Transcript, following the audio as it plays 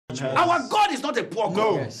Our God is not a poor God.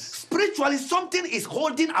 No. Yes. Spiritually, something is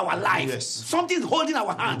holding our life. Yes. Something is holding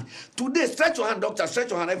our hand. Today, stretch your hand, doctor. Stretch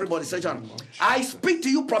your hand, everybody. Stretch your hand. I speak to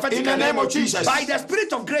you prophetically. In the name of Jesus. By the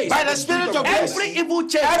Spirit of grace. By the Spirit of grace. Every evil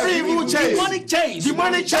chain. Every evil chain. Demonic chains.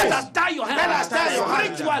 Demonic chains. That has tied your hand. That has tied your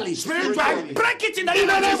hand. Spiritually. Break it in the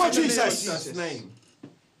name of Jesus. Jesus.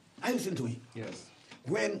 Are you listening to me? Yes.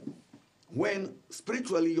 When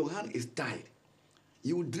spiritually your hand is tied,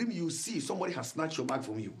 you will dream you see somebody has snatched your bag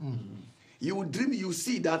from you. You will dream you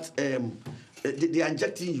see that they are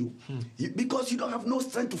injecting you, because you don't have no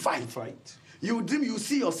strength to fight. You will dream you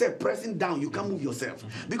see yourself pressing down, you can't move yourself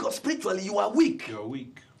because spiritually you are weak. You are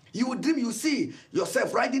weak. You will dream you see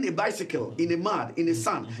yourself riding a bicycle in the mud, in the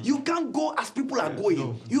sun. You can't go as people are going.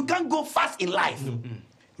 No. You can't go fast in life.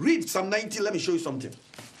 Read Psalm 90. Let me show you something.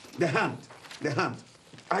 The hand.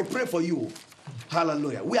 I pray for you.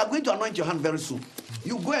 Hallelujah. We are going to anoint your hand very soon.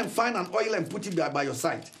 You go and find an oil and put it by your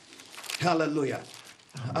side. Hallelujah.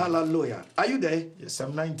 Hallelujah. Are you there? Yes,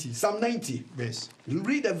 Psalm 90. Psalm 90. Yes. You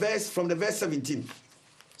read the verse from the verse 17.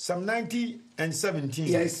 Psalm 90 and 17.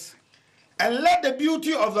 Yes. And let the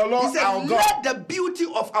beauty of the Lord our God, let the beauty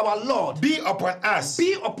of our Lord be upon us.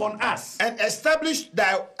 Be upon us. And establish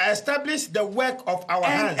the work of our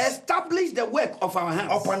hands. And establish the work of our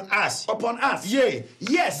hands. Upon us. Upon us. Yea.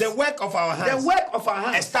 Yes. The work of our hands. The work of our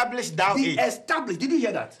hands. Establish thou it. Established. Did you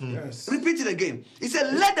hear that? Yes. Repeat it again. He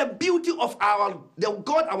said, let the beauty of the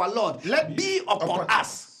God our Lord be upon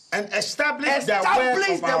us. And establish the work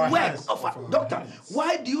of our hands. Doctor,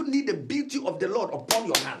 why do you need the beauty of the Lord upon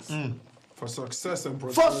your hands? For success and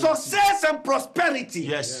prosperity. For success and prosperity.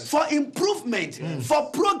 Yes. For improvement. For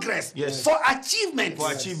progress. Yes. For achievement.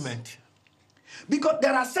 For achievement. Because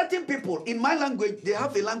there are certain people, in my language, they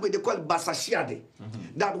have a language they call basashiade.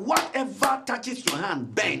 That whatever touches your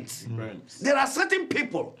hand burns. There are certain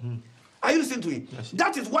people. Are you listening to me? Yes.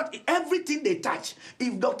 That is what everything they touch.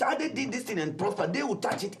 If Dr. Ade did this thing and prosper, they will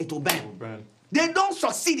touch it, it will burn. They don't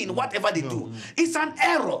succeed in whatever they do. It's an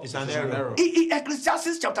error. It's an error.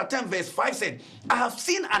 Ecclesiastes chapter 10 verse 5 said, I have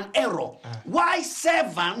seen an error. Why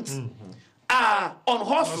servants are on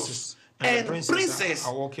horses and princes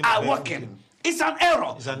are walking. It's an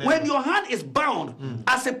error. When your hand is bound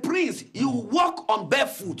as a prince, you walk on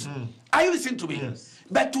barefoot. Are you listening to me? Yes.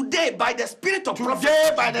 But today, by the Spirit of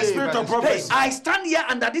prophecy, I stand here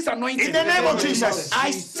under this anointing. In the name of Jesus.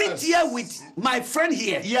 I sit here with my friend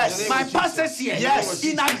here. Yes. My pastors here. Yes.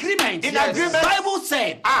 In agreement. In agreement. Bible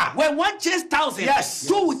said, when one chase 1,000, yes,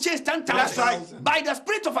 two will chase 10,000. That's right. By the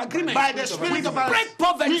Spirit of agreement. By the Spirit of break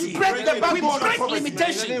poverty. We break the backbone. We break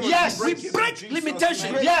limitation. Yes. We break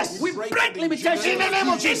limitation. Yes. We break limitation. In the name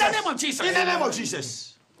of Jesus. In the name of Jesus. In the name of Jesus.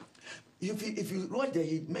 If you watch there,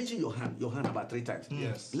 he mentioned your hand about 3 times.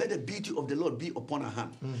 Yes. Let the beauty of the Lord be upon our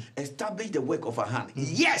hand. Establish the work of our hand.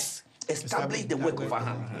 Yes. Establish the work of our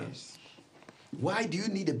hand. Yes. Why do you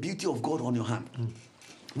need the beauty of God on your hand?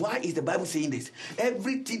 Why is the Bible saying this?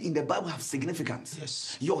 Everything in the Bible has significance.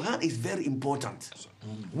 Yes. Your hand is very important.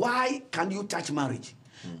 Why can you touch marriage?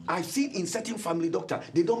 I've seen in certain family, doctor,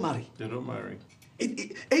 they don't marry. They don't marry.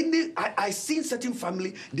 I've seen certain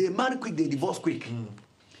family, they marry quick, they divorce quick.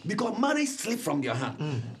 Because marriage slips from their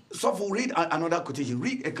hand. So we'll read another quotation.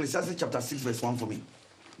 Read Ecclesiastes chapter 6 verse 1 for me.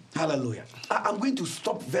 Hallelujah. I'm going to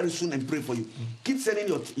stop very soon and pray for you. Keep sending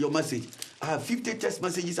your message. I have 50 text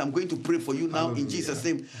messages. I'm going to pray for you now. Hallelujah. In Jesus'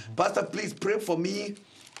 name. Pastor, please pray for me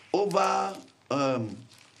over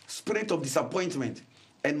spirit of disappointment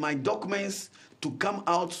and my documents to come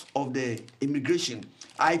out of the immigration.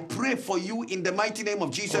 I pray for you in the mighty name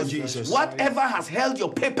of Jesus. Oh, Jesus. Whatever has held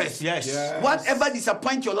your papers, whatever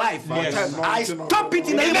disappoints your life, I stop it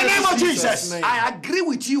in the name of Jesus. I agree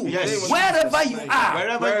with you. Wherever you are,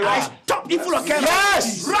 I stop evil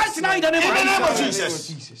occurrence. Right now in the name of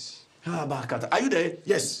Jesus. Are you there?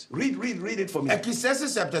 Yes. Read it for me.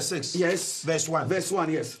 Ecclesiastes chapter 6. Yes. Verse 1. Verse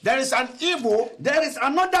 1, yes. There is an evil. There is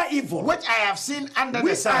another evil. Which I have seen under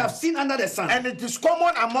the sun. I have seen under the sun. And it is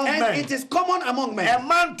common among men. It is common among men. A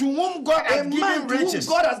man to whom God has given riches.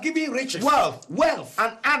 God has given riches. Wealth.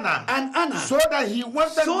 And honor. So that he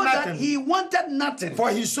wanted nothing. For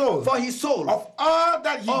his soul. Of all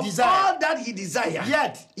that he desired.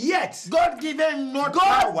 Yet. God gave him no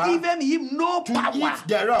power. To eat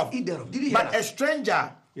thereof. Did you hear but that? A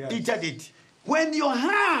stranger eated it. When your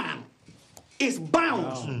hand is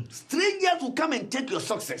bound, strangers will come and take your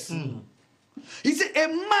success. He said, a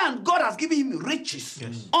man, God has given him riches,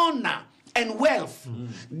 honor, and wealth,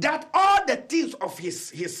 that all the things of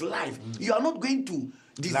his life, you are not going to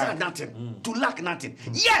desire nothing, to lack nothing.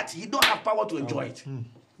 Yet, he don't have power to enjoy it,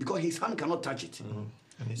 because his hand cannot touch it.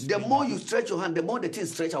 The more you stretch your hand, the more the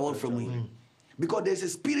things stretch away from you. Because there's a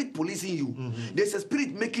spirit policing you. There's a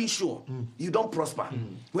spirit making sure you don't prosper.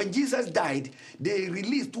 When Jesus died, they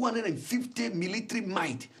released 250 military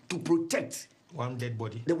might to protect one dead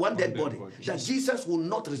body. The one dead body. That Jesus will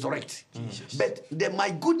not resurrect. But my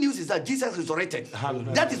good news is that Jesus resurrected.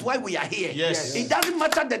 Hallelujah. That is why we are here. Yes. It doesn't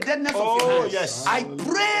matter the deadness of your hand. Yes. I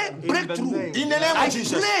pray breakthrough. In the name of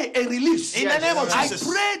Jesus. I pray a release. In the name of Jesus.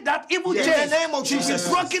 I pray that evil chains in the name of Jesus. is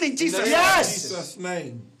broken in Jesus' name. Yes. Jesus'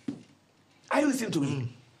 name. Are you listening to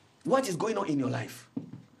me? What is going on in your life?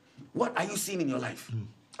 What are you seeing in your life?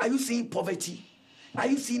 Are you seeing poverty? Are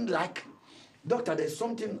you seeing lack? Doctor, there's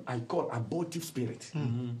something I call abortive spirit.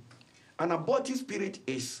 An abortive spirit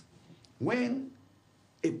is when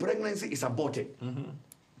a pregnancy is aborted.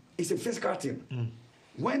 It's a physical thing.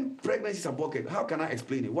 When pregnancy is aborted, how can I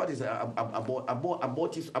explain it? What is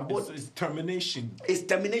abortive? It's termination. It's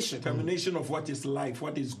termination. Termination of what is life,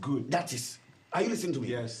 what is good. That is. Are you listening to me?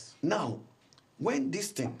 Yes. Now, when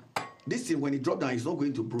this thing when it drops down, it's not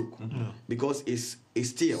going to break because it's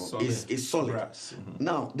still solid. It's solid.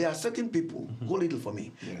 Now, there are certain people, hold it for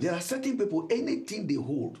me. Yes. There are certain people, anything they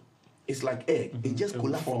hold, it's like egg. It just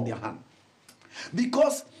collapses from their hand.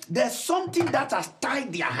 Because there's something that has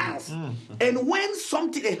tied their hands. And when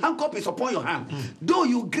a handcuff is upon your hand, though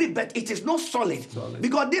you grip, but it is not solid.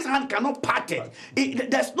 Because this hand cannot part it.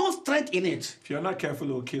 There's no strength in it. If you're not careful,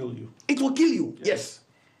 it will kill you. It will kill you, yes.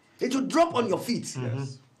 It will drop on your feet.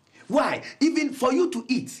 Yes. Why? Even for you to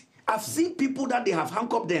eat. I've seen people that they have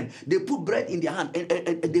handcuffed them. They put bread in their hand and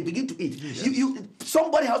they begin to eat. Yes.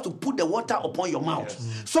 Somebody has to put the water upon your mouth.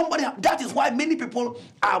 Yes. That is why many people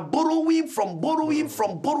are borrowing.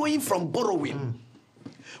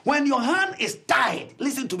 When your hand is tied,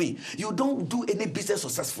 listen to me, you don't do any business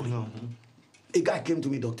successfully. A guy came to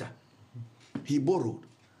me, doctor. He borrowed,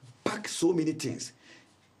 packed so many things.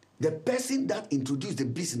 The person that introduced the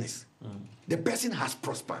business, the person has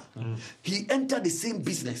prospered. He entered the same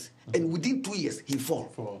business, and within 2 years, he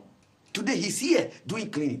fall. Today, he's here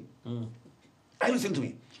doing cleaning. Are you listening to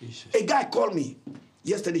me? Jesus. A guy called me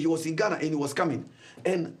yesterday. He was in Ghana, and he was coming.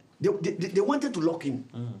 And they wanted to lock him.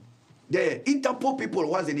 The Interpol people,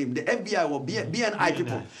 what's the name? The FBI or BNI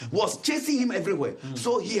people was chasing him everywhere.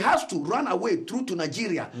 So he has to run away through to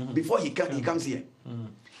Nigeria before he comes here.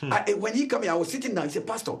 When he came here, I was sitting down. He said,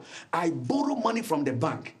 Pastor, I borrowed money from the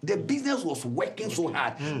bank. The business was working so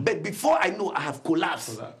hard. But before I know, I have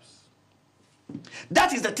collapsed.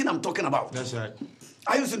 That is the thing I'm talking about. That's right.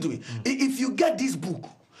 Are you listening to me? If you get this book,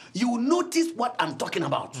 you will notice what I'm talking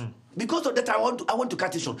about. Because of that, I want to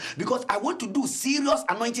cut it short. Because I want to do serious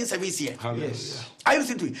anointing service here. Yes. Are you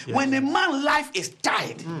listening to me? Yes. When a man's life is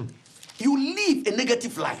tied, you live a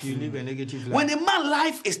negative life. When a man's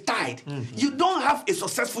life is tied, you don't have a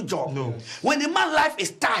successful job. No. When a man's life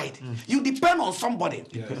is tied, you depend on somebody.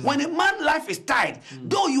 Yes. When a man's life is tied,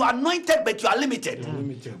 though you are anointed, but you are limited.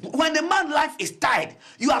 When a man's life is tied,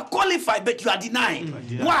 you are qualified, but you are denied.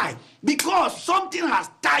 Why? Because something has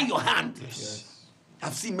tied your hand. Yes.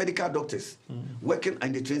 I've seen medical doctors working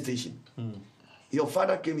in the train station. Your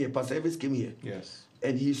father came here, Pastor Evans came here. Yes.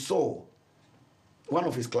 And he saw one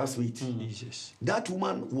of his classmates. That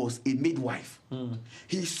woman was a midwife.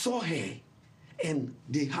 He saw her and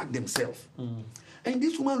they hugged themselves. And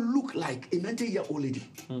this woman looked like a 90-year-old lady.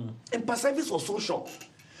 And Pastor Evans was so shocked.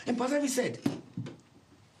 And Pastor Evans said,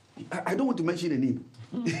 I don't want to mention the name.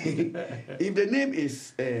 If the name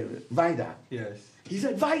is Vida, yes. He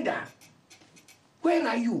said, Vida, where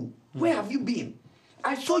are you? Where have you been?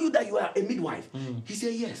 I saw you that you are a midwife. He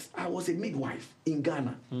said, yes, I was a midwife in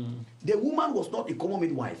Ghana. The woman was not a common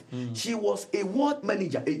midwife. She was a ward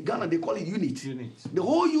manager. In Ghana, they call it unit. The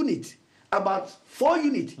whole unit, about 4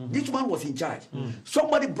 units, this woman was in charge.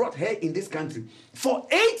 Somebody brought her in this country. For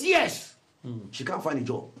 8 years, she can't find a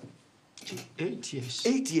job. 8 years.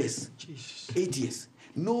 8 years. Jesus. 8 years.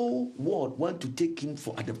 No ward want to take him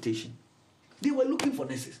for adaptation. They were looking for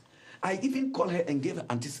nurses. I even called her and gave her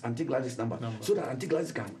Auntie Gladys' number so that Auntie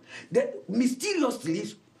Gladys can.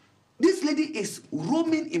 Mysteriously, this lady is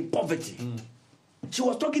roaming in poverty. She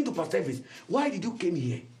was talking to Pastor Evans. Why did you come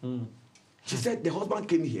here? She said the husband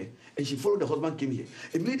came here and she followed the husband came here.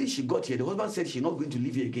 Immediately she got here, the husband said she's not going to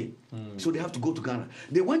live here again. So they have to go to Ghana.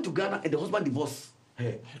 They went to Ghana and the husband divorced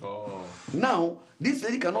her. Now, this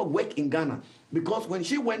lady cannot work in Ghana because when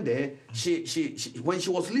she went there, when she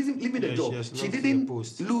was leaving the job, she didn't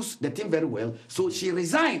lose the thing very well. So she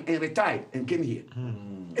resigned and retired and came here.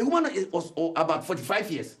 A woman was about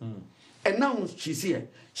 45 years. And now she's here.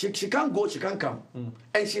 She can't go, she can't come.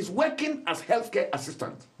 And she's working as healthcare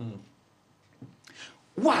assistant.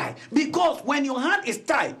 Why? Because when your hand is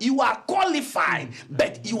tied, you are qualified,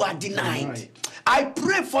 but you are denied. I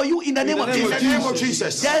pray for you in the name of Jesus. In the name of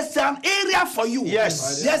Jesus. There's an area for you.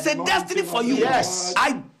 Yes. There's a destiny for you. Yes.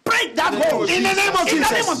 I break that hole in the name of Jesus. In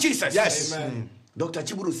the name of Jesus. Yes. Amen. Dr.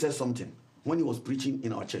 Chiburu said something when he was preaching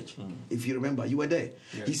in our church. If you remember, you were there.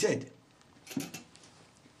 Yes. He said,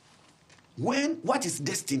 what is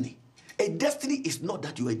destiny? A destiny is not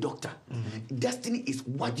that you're a doctor. Destiny is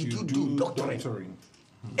what did you do doctoring.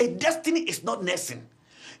 A destiny is not nursing.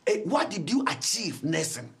 What did you achieve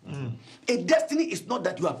nursing? A destiny is not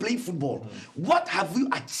that you are playing football. What have you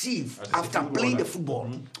achieved after playing the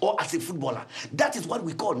football or as a footballer? That is what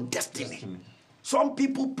we call destiny. Some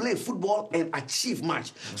people play football and achieve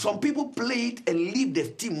much. Some people play it and leave the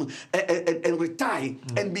team and retire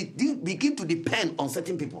and begin to depend on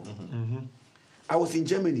certain people. I was in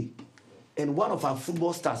Germany, and one of our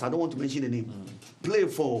football stars, I don't want to mention the name, played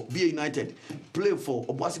for BA United, played for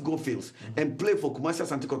Obuasi Goldfields, and played for Kumasi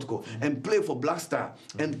Asante Kotoko, and played for Black Star,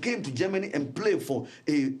 and came to Germany and played for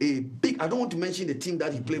a big, I don't want to mention the team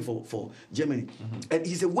that he played for Germany. And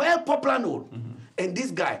he's a well-popular node. And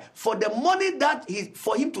this guy, for the money that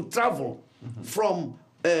for him to travel from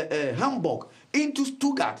Hamburg into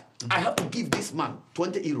Stuttgart, I have to give this man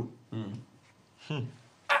 20 euro.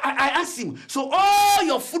 I asked him, so all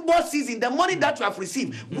your football season, the money that you have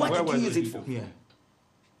received, what did you use it for? Yeah.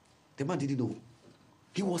 The man didn't know.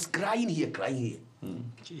 He was crying here.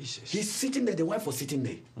 Jesus. He's sitting there, the wife was sitting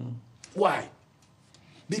there. Why?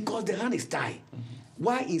 Because the hand is tied.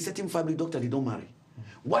 Why in certain family, doctor, they don't marry?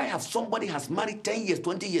 Why have somebody has married 10 years,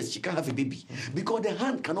 20 years, she can't have a baby? Because the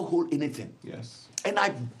hand cannot hold anything. Yes. And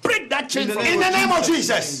I break that chain in the name of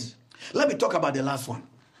Jesus. Let me talk about the last one.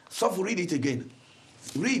 So read it again.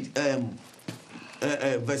 Read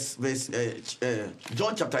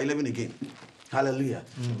John chapter 11 again. Hallelujah.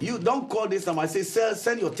 You don't call this time. I say,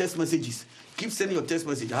 send your text messages. Keep sending your text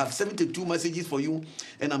message. I have 72 messages for you,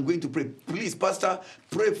 and I'm going to pray. Please, Pastor,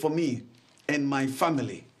 pray for me and my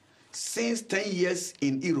family. Since 10 years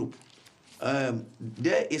in Europe,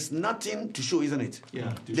 there is nothing to show, isn't it?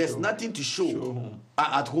 Yeah. There's nothing to show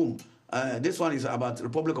at home. This one is about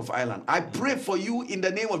Republic of Ireland. I pray for you in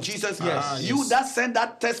the name of Jesus. Yes. You that send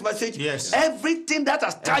that text message. Yes. Everything that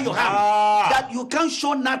has tied your hand, that you can't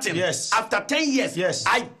show nothing. Yes. After 10 years. Yes.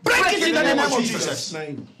 I break it in the name of Jesus.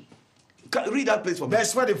 9. Read that place for me.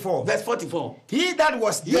 Verse 44. Verse 44. He that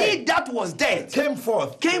was dead came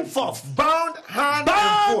forth bound hand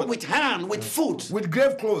and foot, with foot, with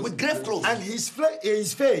grave clothes, and his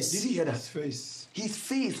face. Did you hear that? His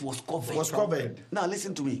face was covered. Now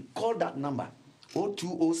listen to me. Call that number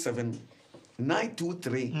 0207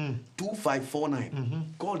 923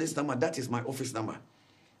 2549. Call this number. That is my office number,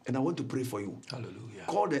 and I want to pray for you. Hallelujah.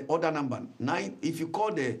 Call the other number 9. If you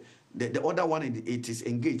call the other one, it is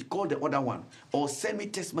engaged. Call the other one, or send me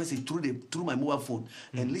text message through my mobile phone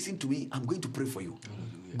and listen to me. I'm going to pray for you. Hallelujah.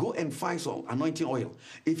 Go and find some anointing oil.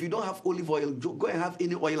 If you don't have olive oil, go and have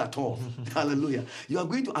any oil at all. Hallelujah. You are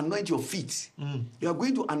going to anoint your feet. You are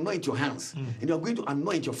going to anoint your hands. And you are going to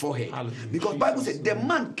anoint your forehead. Hallelujah. Because Bible said the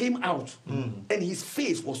man came out and his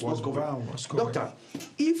face was covered. Doctor,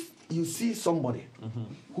 if you see somebody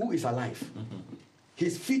who is alive,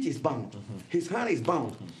 his feet is bound, his hand is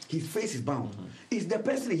bound, his face is bound, is the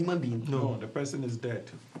person a human being? No, the person is dead.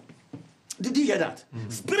 Did you hear that?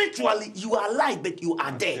 Spiritually, you are alive, but you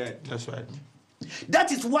are dead. That's right.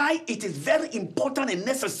 That is why it is very important and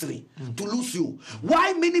necessary to lose you.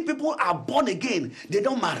 Why many people are born again, they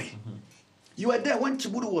don't marry. You were there when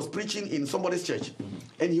Chiburu was preaching in somebody's church,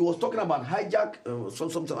 and he was talking about hijack,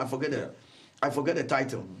 something, I forget the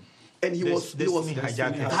title. And he was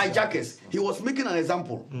hijackers. He was making an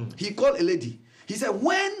example. He called a lady. He said,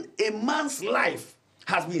 when a man's life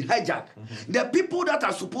has been hijacked, the people that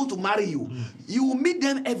are supposed to marry you, you will meet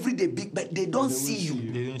them every day, but they don't see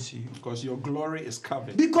you. They don't see you. Because your glory is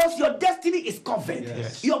covered. Because your destiny is covered.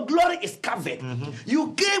 Yes. Your glory is covered.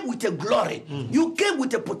 You came with a glory. You came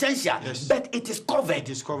with a potential, but it is covered. It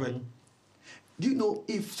is covered. Do you know,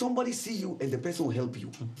 if somebody see you and the person will help you,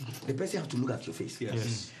 the person has to look at your face.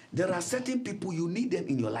 Yes. There are certain people, you need them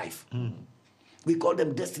in your life. We call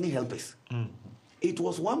them destiny helpers. It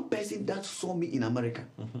was one person that saw me in America.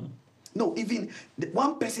 No, even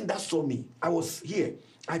one person that saw me. I was here.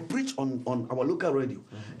 I preached on our local radio.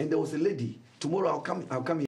 And there was a lady. Tomorrow I'll come here.